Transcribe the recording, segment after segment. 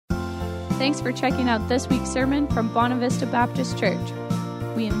Thanks for checking out this week's sermon from Bonavista Baptist Church.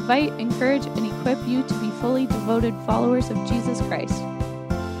 We invite, encourage, and equip you to be fully devoted followers of Jesus Christ.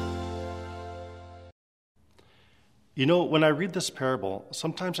 You know, when I read this parable,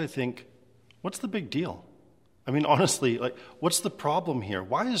 sometimes I think, what's the big deal? I mean, honestly, what's the problem here?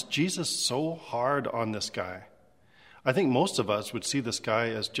 Why is Jesus so hard on this guy? I think most of us would see this guy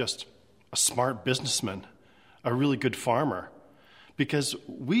as just a smart businessman, a really good farmer, because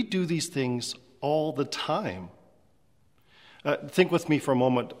we do these things all the time. Think with me for a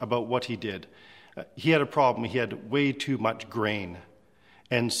moment about what he did. He had a problem. He had way too much grain,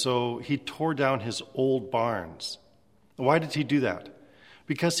 and so he tore down his old barns. Why did he do that?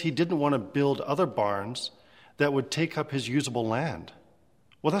 Because he didn't want to build other barns that would take up his usable land.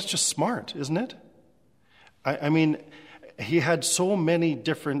 Well, that's just smart, isn't it? I mean, he had so many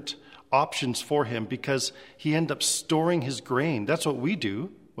different options for him because he ended up storing his grain. That's what we do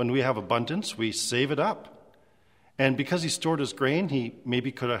when we have abundance. We save it up. And because he stored his grain, he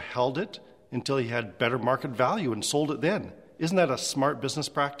maybe could have held it until he had better market value and sold it then. Isn't that a smart business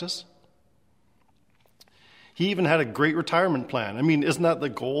practice? He even had a great retirement plan. I mean, isn't that the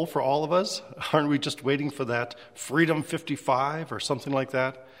goal for all of us? Aren't we just waiting for that Freedom 55 or something like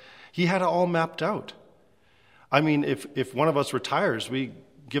that? He had it all mapped out. I mean, if one of us retires, we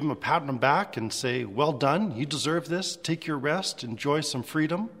give him a pat on the back and say, well done, you deserve this, take your rest, enjoy some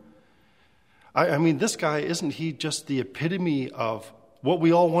freedom. I mean, this guy, isn't he just the epitome of what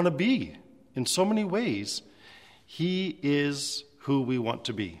we all want to be? In so many ways, he is who we want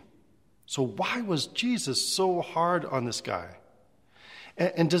to be. So why was Jesus so hard on this guy?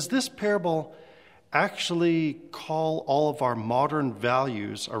 And does this parable actually call all of our modern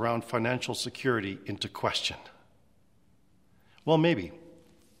values around financial security into question? Well, maybe.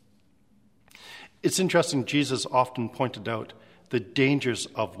 It's interesting, Jesus often pointed out the dangers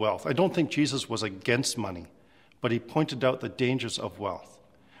of wealth. I don't think Jesus was against money, but he pointed out the dangers of wealth,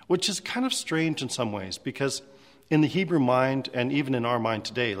 which is kind of strange in some ways because in the Hebrew mind, and even in our mind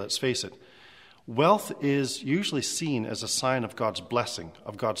today, let's face it, wealth is usually seen as a sign of God's blessing,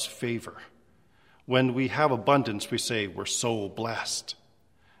 of God's favor. When we have abundance, we say we're so blessed.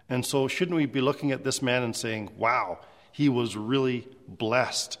 And so shouldn't we be looking at this man and saying, wow, he was really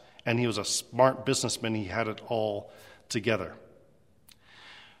blessed, and he was a smart businessman, he had it all together.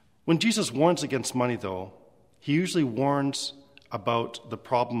 When Jesus warns against money, though, he usually warns about the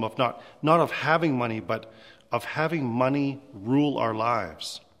problem of not of having money, but of having money rule our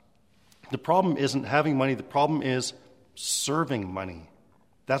lives. The problem isn't having money, the problem is serving money.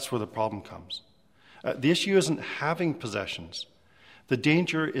 That's where the problem comes. The issue isn't having possessions. The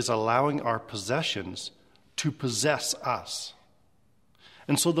danger is allowing our possessions to possess us.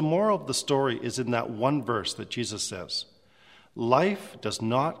 And so the moral of the story is in that one verse that Jesus says, life does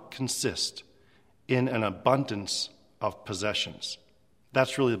not consist in an abundance of possessions.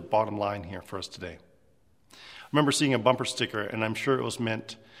 That's really the bottom line here for us today. I remember seeing a bumper sticker, and I'm sure it was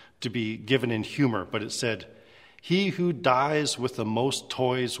meant to be given in humor, but it said, he who dies with the most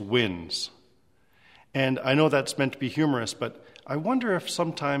toys wins. And I know that's meant to be humorous, but I wonder if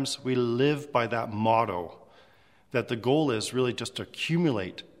sometimes we live by that motto, that the goal is really just to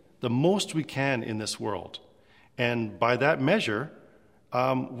accumulate the most we can in this world. And by that measure,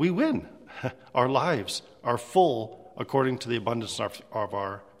 we win. Our lives are full according to the abundance of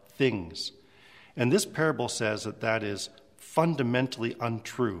our things. And this parable says that that is fundamentally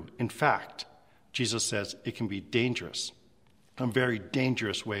untrue. In fact, Jesus says it can be dangerous, a very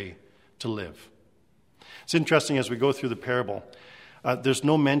dangerous way to live. It's interesting as we go through the parable, there's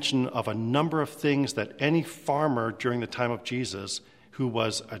no mention of a number of things that any farmer during the time of Jesus, who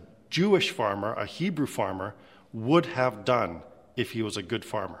was a Jewish farmer, a Hebrew farmer, would have done if he was a good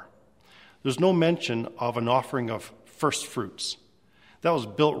farmer. There's no mention of an offering of first fruits. That was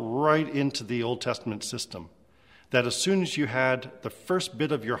built right into the Old Testament system, that as soon as you had the first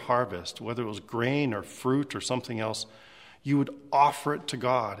bit of your harvest, whether it was grain or fruit or something else, you would offer it to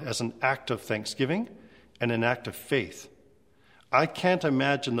God as an act of thanksgiving and an act of faith. I can't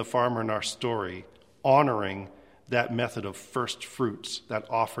imagine the farmer in our story honoring that method of first fruits, that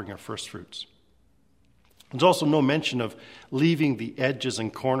offering of first fruits. There's also no mention of leaving the edges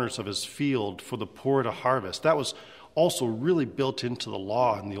and corners of his field for the poor to harvest. That was also really built into the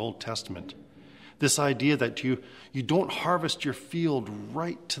law in the Old Testament. This idea that you don't harvest your field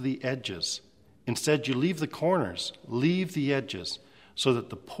right to the edges. Instead, you leave the corners, leave the edges, so that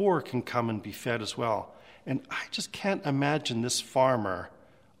the poor can come and be fed as well. And I just can't imagine this farmer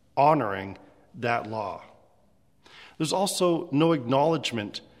honoring that law. There's also no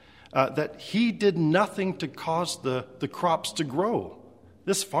acknowledgement that he did nothing to cause the crops to grow.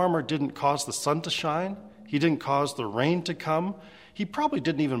 This farmer didn't cause the sun to shine. He didn't cause the rain to come. He probably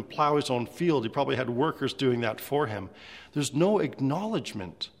didn't even plow his own field. He probably had workers doing that for him. There's no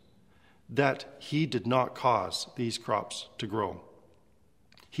acknowledgement that he did not cause these crops to grow.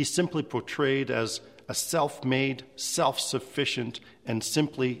 He's simply portrayed as a self-made, self-sufficient, and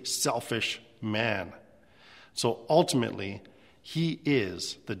simply selfish man. So ultimately, he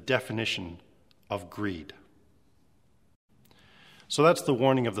is the definition of greed. So that's the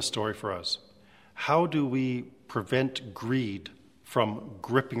warning of the story for us. How do we prevent greed from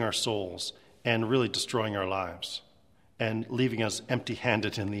gripping our souls and really destroying our lives and leaving us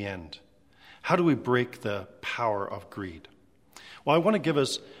empty-handed in the end? How do we break the power of greed? Well, I want to give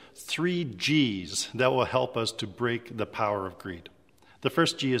us 3 G's that will help us to break the power of greed. The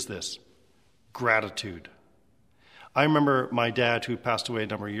first G is this: gratitude. I remember my dad, who passed away a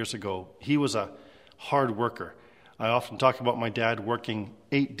number of years ago. He was a hard worker. I often talk about my dad working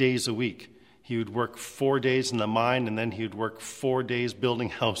 8 days a week. He would work 4 days in the mine, and then he would work 4 days building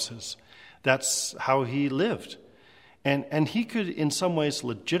houses. That's how he lived. And he could, in some ways,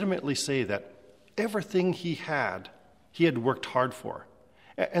 legitimately say that everything he had worked hard for.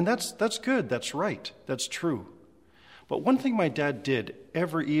 And that's good, that's right, that's true. But one thing my dad did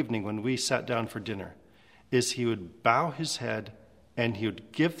every evening when we sat down for dinner is he would bow his head and he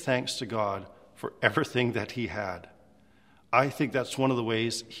would give thanks to God for everything that he had. I think that's one of the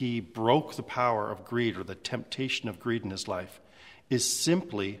ways he broke the power of greed, or the temptation of greed in his life, is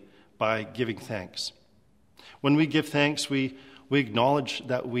simply by giving thanks. When we give thanks, we acknowledge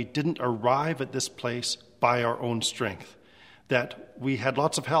that we didn't arrive at this place by our own strength, that we had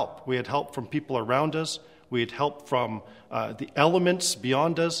lots of help. We had help from people around us, we had help from the elements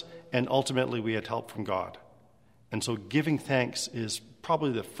beyond us, and ultimately we had help from God. And so giving thanks is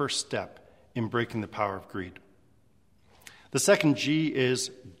probably the first step in breaking the power of greed. The second G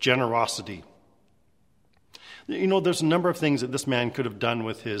is generosity. You know, there's a number of things that this man could have done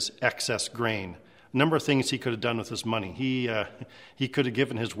with his excess grain. A number of things he could have done with his money. He could have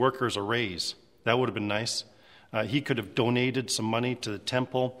given his workers a raise. That would have been nice. He could have donated some money to the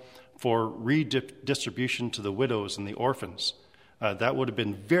temple for redistribution to the widows and the orphans. That would have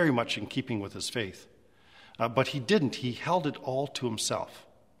been very much in keeping with his faith. But he didn't. He held it all to himself.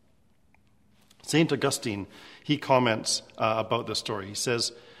 St. Augustine, he comments about this story. He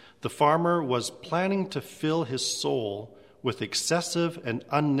says, "The farmer was planning to fill his soul with excessive and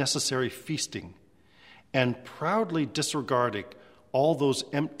unnecessary feasting, and proudly disregarding all those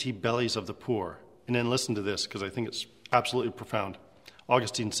empty bellies of the poor." And then listen to this, because I think it's absolutely profound.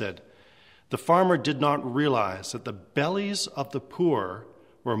 Augustine said, "The farmer did not realize that the bellies of the poor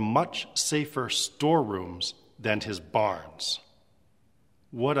were much safer storerooms than his barns."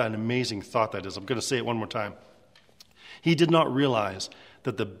 What an amazing thought that is. I'm going to say it one more time. He did not realize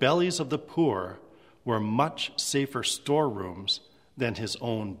that the bellies of the poor were much safer storerooms than his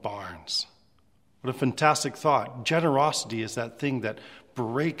own barns. What a fantastic thought. Generosity is that thing that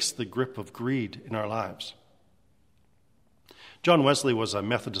breaks the grip of greed in our lives. John Wesley was a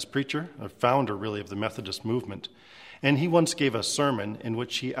Methodist preacher, a founder really of the Methodist movement, and he once gave a sermon in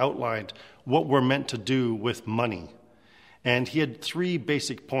which he outlined what we're meant to do with money. And he had 3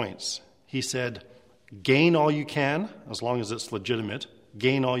 basic points. He said, gain all you can, as long as it's legitimate,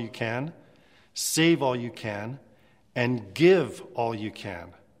 gain all you can, save all you can, and give all you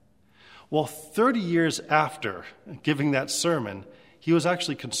can. Well, 30 years after giving that sermon, he was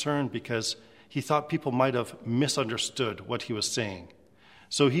actually concerned because he thought people might have misunderstood what he was saying.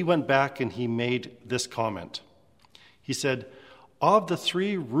 So he went back and he made this comment. He said, "Of the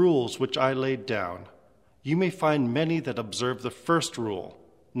 3 rules which I laid down, you may find many that observe the first rule,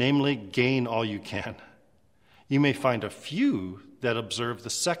 namely, gain all you can. You may find a few that observe the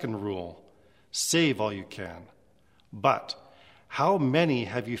second rule, save all you can. But how many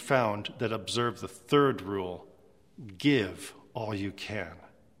have you found that observe the third rule, give all you can?"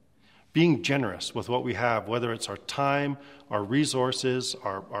 Being generous with what we have, whether it's our time, our resources,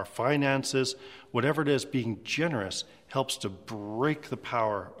 our finances, whatever it is, being generous helps to break the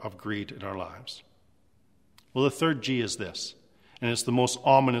power of greed in our lives. Well, the third G is this, and it's the most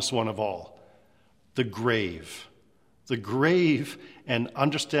ominous one of all: the grave. The grave, and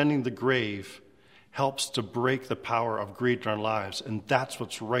understanding the grave, helps to break the power of greed in our lives, and that's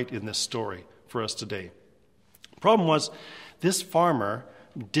what's right in this story for us today. The problem was, this farmer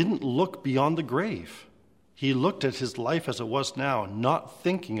didn't look beyond the grave. He looked at his life as it was now, not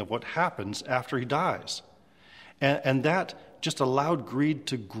thinking of what happens after he dies. And that just allowed greed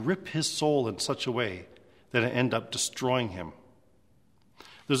to grip his soul in such a way that it ended up destroying him.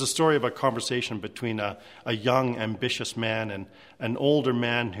 There's a story of a conversation between a young, ambitious man and an older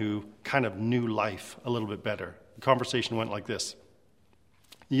man who kind of knew life a little bit better. The conversation went like this.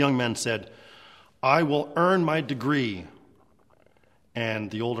 The young man said, "I will earn my degree."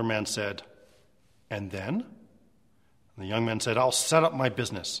 And the older man said, "And then?" And the young man said, "I'll set up my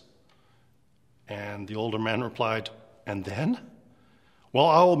business." And the older man replied, "And then?" "Well,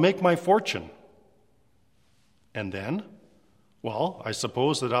 I'll make my fortune." "And then?" "Well, I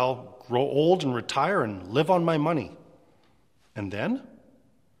suppose that I'll grow old and retire and live on my money." "And then?"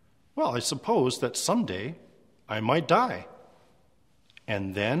 "Well, I suppose that someday I might die."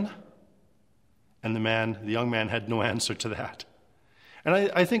 "And then?" And the young man had no answer to that. And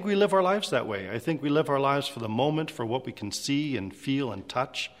I think we live our lives that way. I think we live our lives for the moment, for what we can see and feel and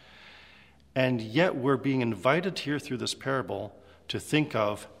touch. And yet we're being invited here through this parable to think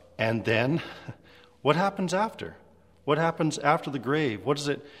of, and then, what happens after? What happens after the grave? What does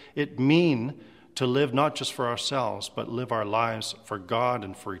it mean to live not just for ourselves, but live our lives for God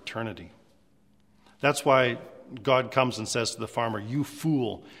and for eternity? That's why God comes and says to the farmer, "You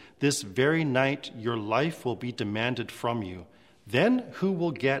fool, this very night your life will be demanded from you. Then who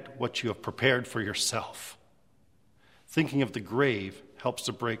will get what you have prepared for yourself?" Thinking of the grave helps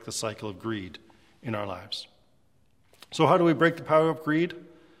to break the cycle of greed in our lives. So how do we break the power of greed?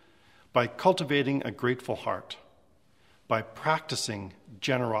 By cultivating a grateful heart, by practicing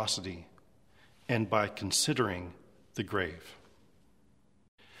generosity, and by considering the grave.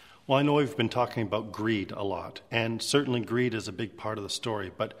 Well, I know we've been talking about greed a lot, and certainly greed is a big part of the story,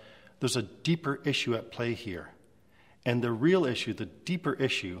 but there's a deeper issue at play here. And the real issue, the deeper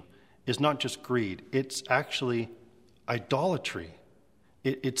issue, is not just greed, it's actually idolatry.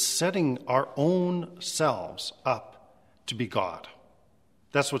 It's setting our own selves up to be God.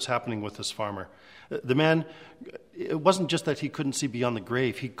 That's what's happening with this farmer. The man, it wasn't just that he couldn't see beyond the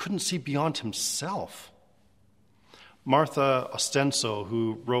grave, he couldn't see beyond himself. Martha Ostenso,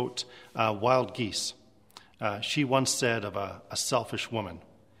 who wrote Wild Geese, she once said of a selfish woman,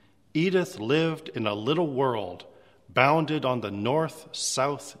 "Edith lived in a little world bounded on the north,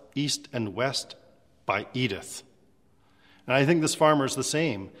 south, east, and west by Edith." And I think this farmer is the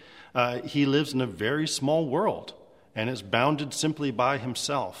same. He lives in a very small world and is bounded simply by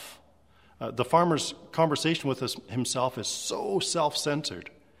himself. The farmer's conversation with himself is so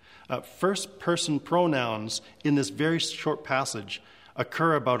self-centered. First-person pronouns in this very short passage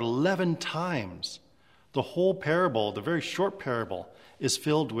occur about 11 times. The whole parable, the very short parable, is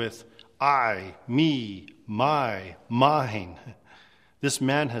filled with I, me, my, mine. This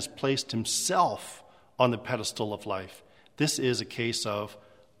man has placed himself on the pedestal of life. This is a case of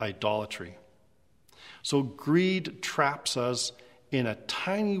idolatry. So greed traps us in a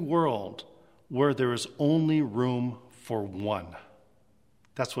tiny world where there is only room for one.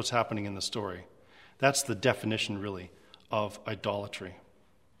 That's what's happening in the story. That's the definition, really, of idolatry.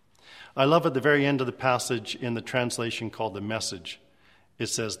 I love at the very end of the passage in the translation called The Message, it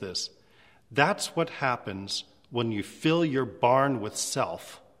says this: "That's what happens when you fill your barn with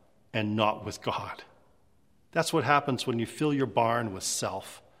self and not with God." That's what happens when you fill your barn with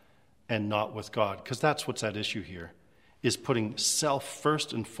self and not with God, because that's what's at issue here, is putting self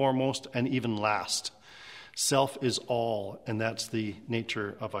first and foremost and even last. Self is all, and that's the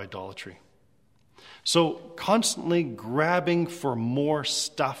nature of idolatry. So constantly grabbing for more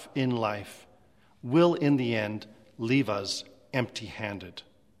stuff in life will, in the end, leave us empty-handed.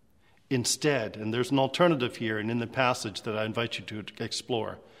 Instead, and there's an alternative here and in the passage that I invite you to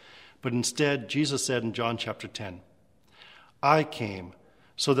explore, but instead, Jesus said in John chapter 10, "I came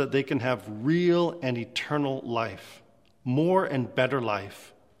so that they can have real and eternal life, more and better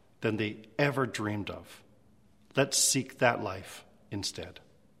life than they ever dreamed of." Let's seek that life instead.